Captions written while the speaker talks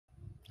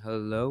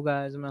Hello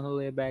guys,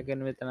 Mehul back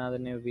in with another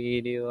new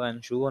video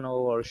and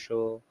Shubhanova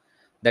show.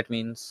 That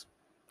means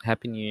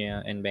Happy New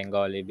Year in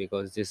Bengali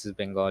because this is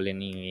Bengali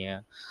New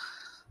Year.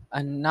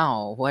 And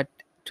now what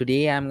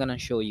today I'm gonna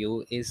show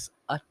you is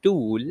a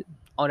tool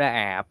or an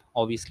app.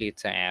 Obviously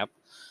it's an app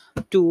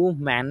to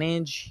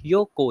manage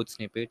your code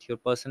snippet, your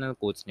personal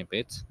code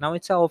snippets. Now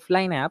it's an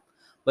offline app,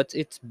 but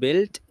it's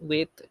built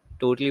with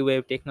totally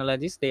web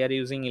technologies. They are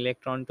using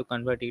Electron to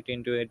convert it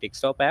into a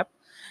desktop app.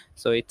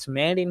 So it's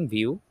made in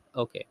Vue.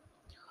 Okay,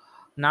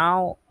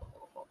 now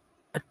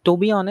to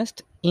be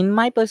honest, in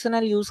my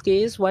personal use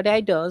case, what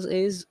I does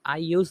is I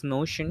use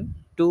Notion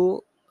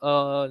to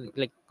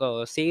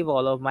save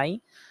all of my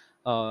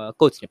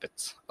code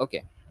snippets.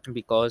 Okay,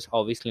 because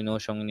obviously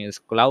Notion is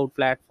cloud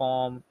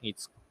platform,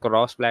 it's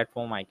cross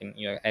platform. I can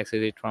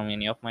access it from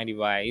any of my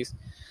device,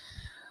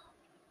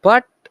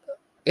 but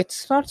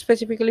it's not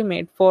specifically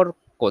made for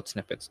code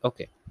snippets.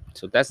 Okay,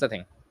 so that's the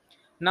thing.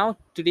 Now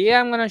today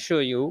I'm gonna show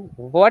you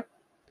what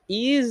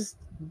is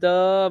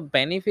the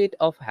benefit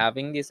of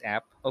having this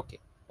app. Okay,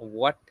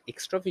 what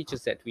extra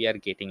features that we are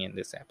getting in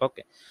this app.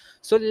 Okay,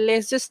 so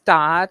let's just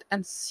start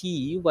and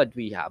see what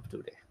we have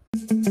today.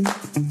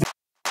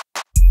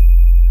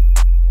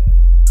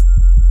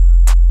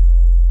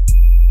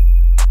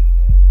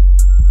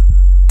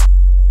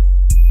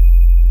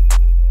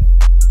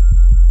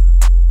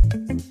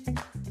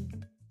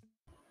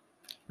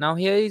 Now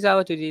here is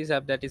our today's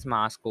app, that is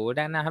massCode,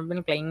 and I have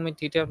been playing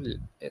with it a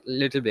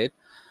little bit.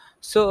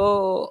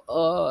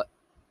 So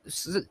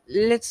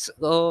let's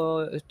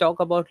talk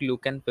about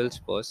look and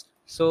feels first.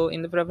 So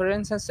in the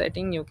preferences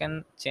setting, you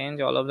can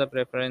change all of the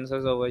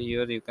preferences over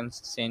here. You can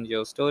change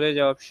your storage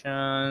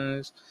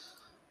options.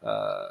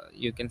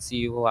 You can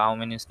see how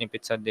many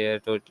snippets are there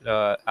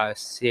to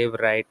save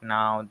right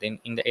now. Then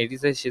in the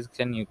editor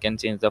section, you can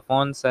change the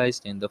font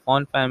size, change the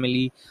font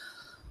family,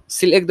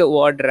 select the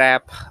word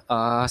wrap,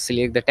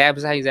 select the tab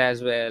size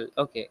as well.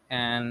 Okay,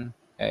 and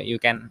you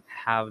can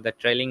have the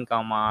trailing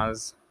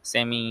commas,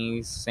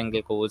 semis,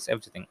 single quotes,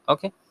 everything.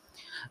 Okay,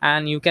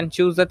 and you can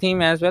choose the theme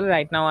as well.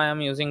 Right now I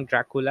am using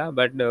Dracula,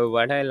 but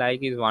what I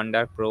like is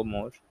Wonder Pro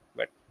more,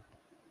 but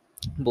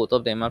both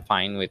of them are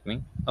fine with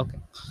me. Okay,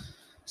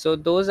 so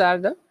those are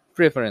the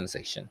preference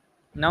section.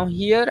 Now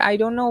here I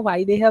don't know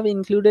why they have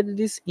included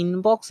this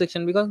inbox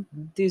section, because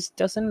this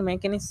doesn't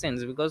make any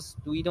sense, because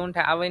we don't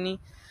have any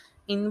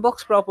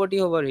inbox property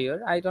over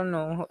here. I don't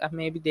know,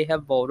 maybe they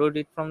have borrowed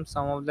it from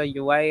some of the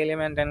UI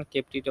element and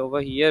kept it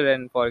over here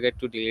and forget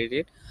to delete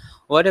it.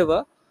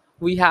 Whatever,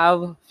 we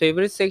have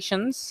favorite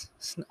sections,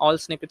 all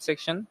snippet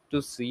section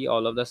to see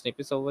all of the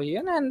snippets over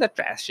here, and the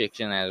trash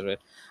section as well.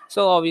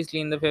 So obviously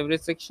in the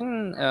favorite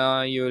section,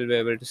 you will be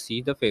able to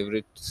see the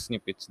favorite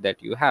snippets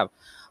that you have,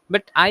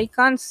 but I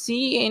can't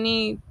see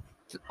any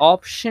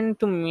option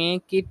to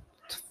make it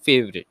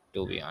favorite,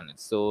 to be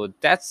honest. So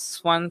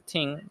that's one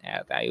thing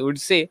that I would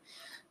say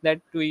that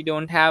we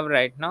don't have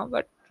right now.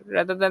 But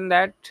rather than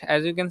that,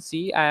 as you can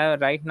see,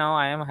 right now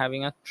I am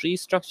having a tree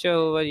structure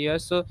over here.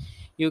 So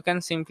you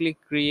can simply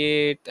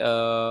create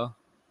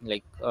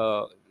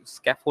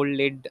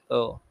scaffolded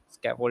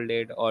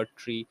or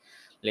tree,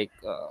 like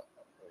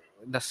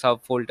the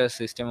subfolder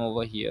system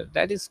over here.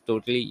 That is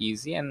totally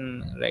easy,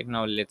 and right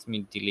now let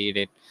me delete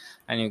it,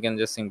 and you can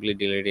just simply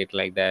delete it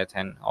like that,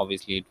 and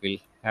obviously it will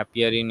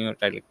appear in your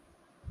like,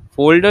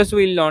 folders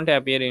will not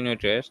appear in your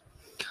trash.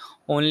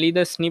 Only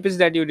the snippets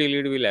that you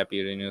delete will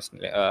appear in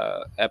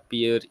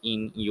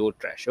your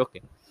trash.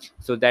 Okay,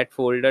 so that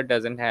folder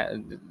doesn't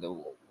have,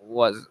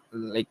 was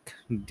like,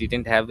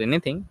 didn't have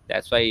anything.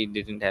 That's why it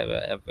didn't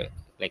have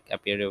like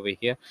appeared over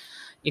here.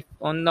 If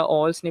on the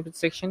all snippet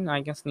section,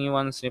 I can see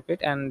one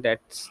snippet, and that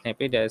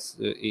snippet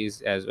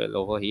is as well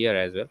over here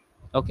as well.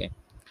 Okay,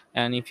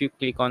 and if you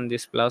click on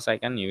this plus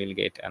icon, you will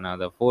get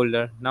another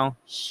folder. Now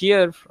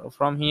here,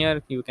 from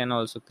here you can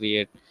also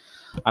create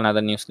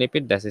another new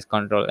snippet. That is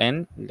control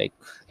N, like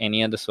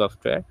any other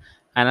software.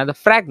 Another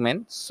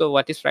fragment. So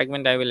what is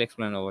fragment, I will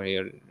explain over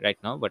here right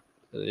now, but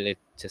let's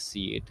just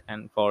see it.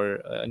 And for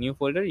a new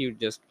folder, you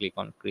just click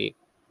on create,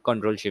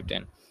 control shift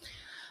N,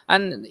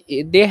 and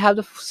they have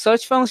the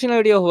search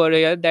functionality over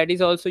here that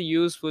is also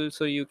useful.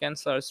 So you can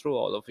search through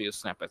all of your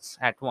snippets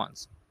at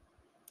once.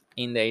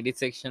 In the edit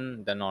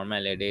section, the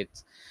normal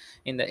edits.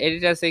 In the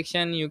editor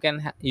section,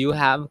 you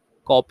have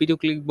copy to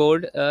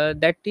clipboard,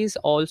 that is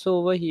also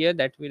over here,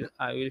 that will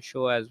I will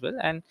show as well.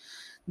 And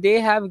they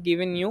have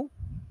given you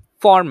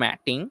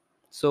formatting.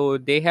 So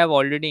they have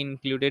already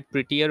included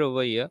prettier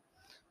over here.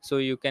 So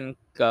you can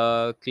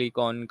click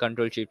on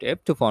control shift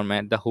F to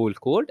format the whole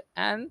code,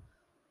 and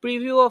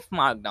preview of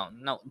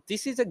markdown. Now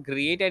this is a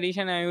great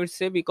addition, I would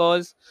say,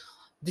 because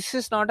this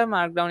is not a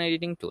markdown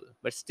editing tool,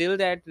 but still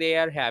that they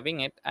are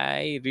having it,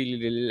 I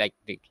really like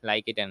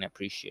it and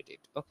appreciate it.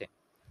 Okay,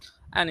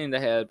 and in the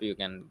help you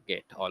can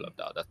get all of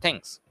the other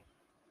things.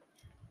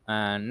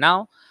 And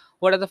now,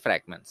 what are the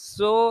fragments?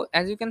 So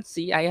as you can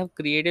see, I have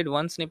created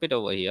one snippet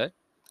over here,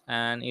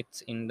 and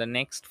it's in the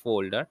next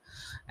folder.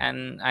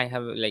 And I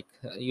have like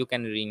you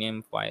can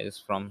rename files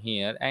from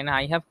here, and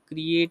I have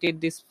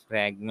created this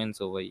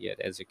fragments over here,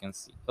 as you can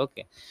see.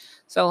 Okay,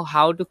 so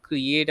how to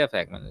create a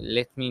fragment?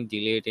 Let me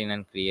delete it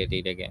and create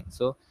it again.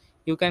 So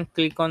you can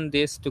click on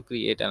this to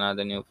create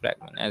another new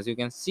fragment. As you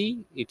can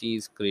see, it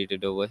is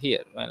created over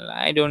here. Well,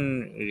 I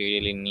don't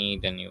really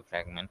need a new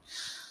fragment.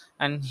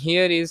 And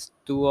here is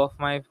two of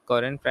my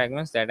current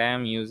fragments that I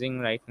am using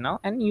right now.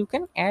 And you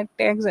can add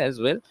tags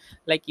as well.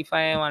 Like if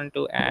I want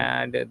to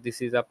add,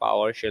 this is a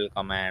PowerShell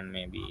command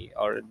maybe,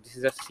 or this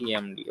is a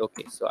CMD.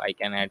 Okay, so I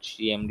can add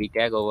CMD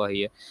tag over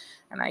here,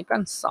 and I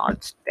can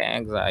search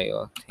tags. I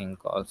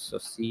think also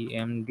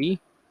CMD.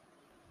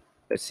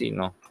 Let's see,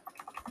 no,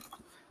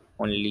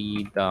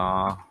 only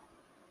the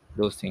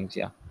those things,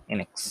 yeah,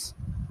 NX,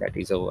 that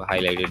is over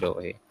highlighted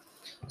over here.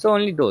 So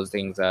only those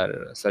things are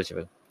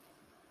searchable.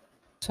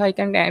 So I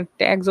can add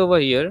tags over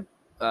here.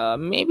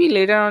 Maybe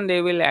later on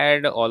they will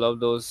add all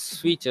of those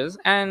features,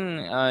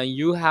 and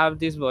you have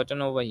this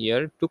button over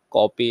here to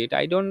copy it.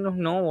 I don't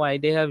know why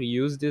they have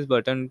used this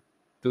button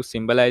to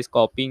symbolize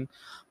copying,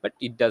 but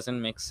it doesn't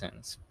make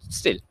sense.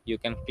 Still, you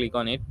can click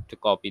on it to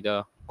copy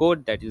the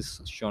code that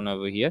is shown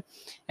over here,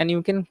 and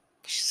you can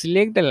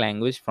select the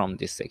language from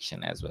this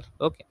section as well.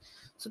 Okay,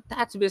 so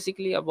that's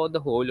basically about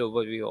the whole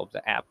overview of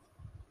the app.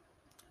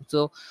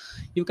 So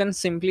you can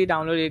simply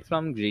download it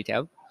from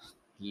GitHub.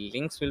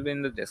 Links will be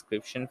in the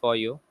description for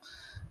you,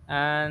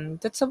 and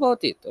that's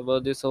about it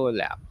about this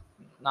whole app.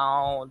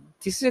 Now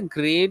this is a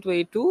great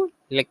way to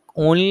like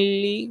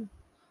only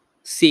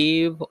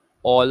save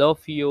all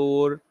of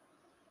your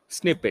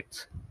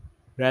snippets.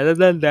 Rather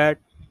than that,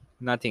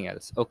 nothing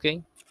else.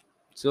 Okay,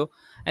 so,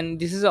 and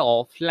this is a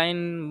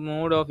offline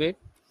mode of it.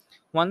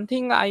 One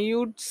thing I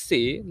would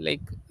say,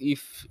 like,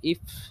 if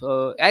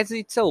as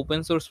it's a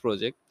open source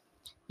project,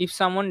 if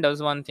someone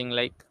does one thing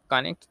like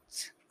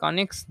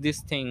connects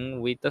this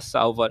thing with a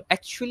server,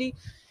 actually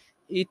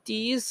it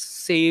is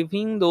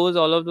saving those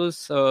all of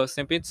those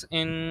snippets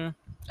in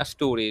a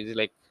storage,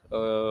 like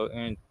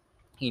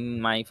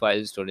in my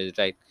file storage,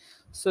 right?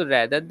 So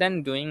rather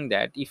than doing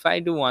that, if I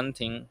do one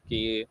thing,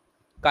 okay,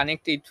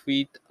 connect it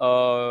with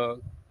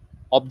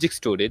object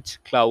storage,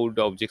 cloud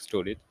object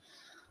storage,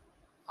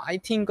 I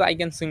think I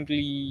can simply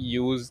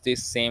use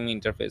this same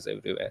interface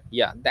everywhere.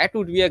 Yeah, that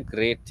would be a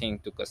great thing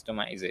to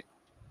customize it,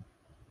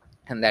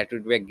 and that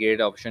would be a great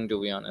option,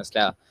 to be honest.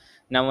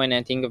 Now when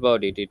I think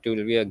about it, it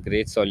will be a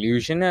great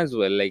solution as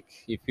well. Like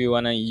if you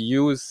want to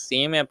use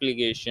same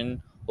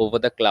application over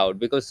the cloud,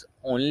 because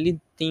only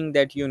thing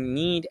that you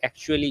need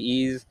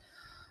actually is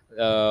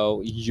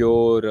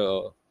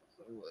your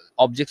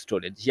object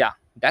storage. Yeah,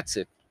 that's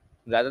it.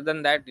 Rather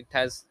than that, it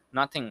has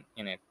nothing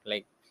in it.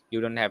 Like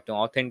you don't have to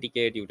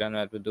authenticate, you don't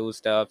have to do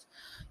stuff.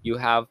 You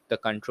have the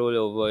control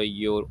over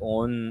your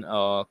own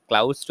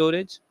cloud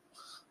storage.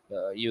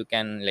 You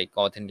can like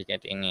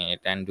authenticate in it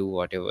and do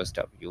whatever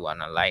stuff you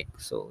wanna like.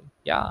 So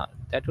yeah,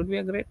 that would be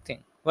a great thing.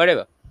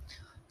 Whatever.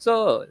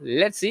 So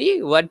let's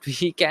see what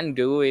we can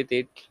do with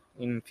it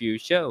in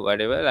future.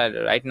 Whatever.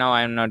 Right now,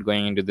 I'm not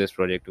going into this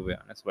project, to be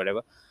honest.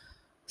 Whatever.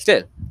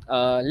 Still,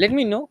 let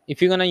me know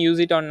if you're gonna use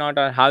it or not,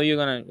 or how you're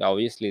gonna.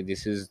 Obviously,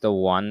 this is the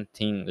one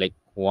thing, like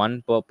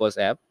one purpose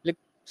app. Like,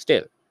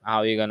 still,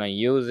 how you're gonna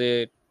use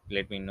it?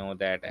 Let me know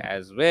that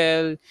as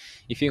well.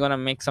 If you're gonna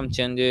make some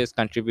changes,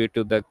 contribute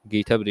to the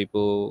GitHub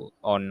repo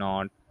or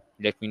not,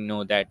 let me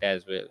know that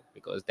as well,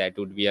 because that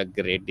would be a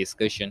great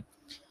discussion.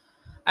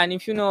 And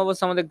if you know about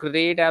some of the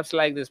great apps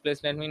like this,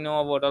 please let me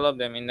know about all of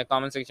them in the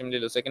comment section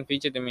below, so I can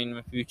feature them in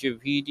my future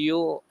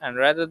video. And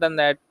rather than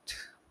that,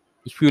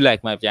 if you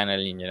like my channel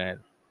in general,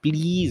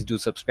 please do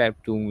subscribe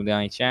to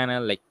my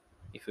channel. Like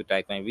if you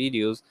like my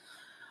videos,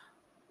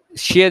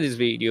 share this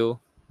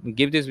video,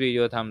 give this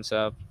video a thumbs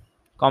up,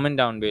 comment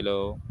down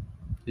below,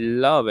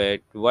 love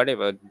it,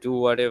 whatever, do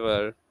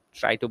whatever.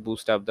 Try to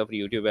boost up the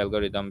YouTube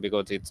algorithm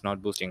because it's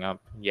not boosting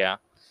up. Yeah,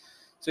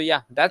 so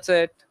yeah, that's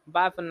it.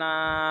 Bye for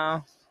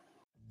now.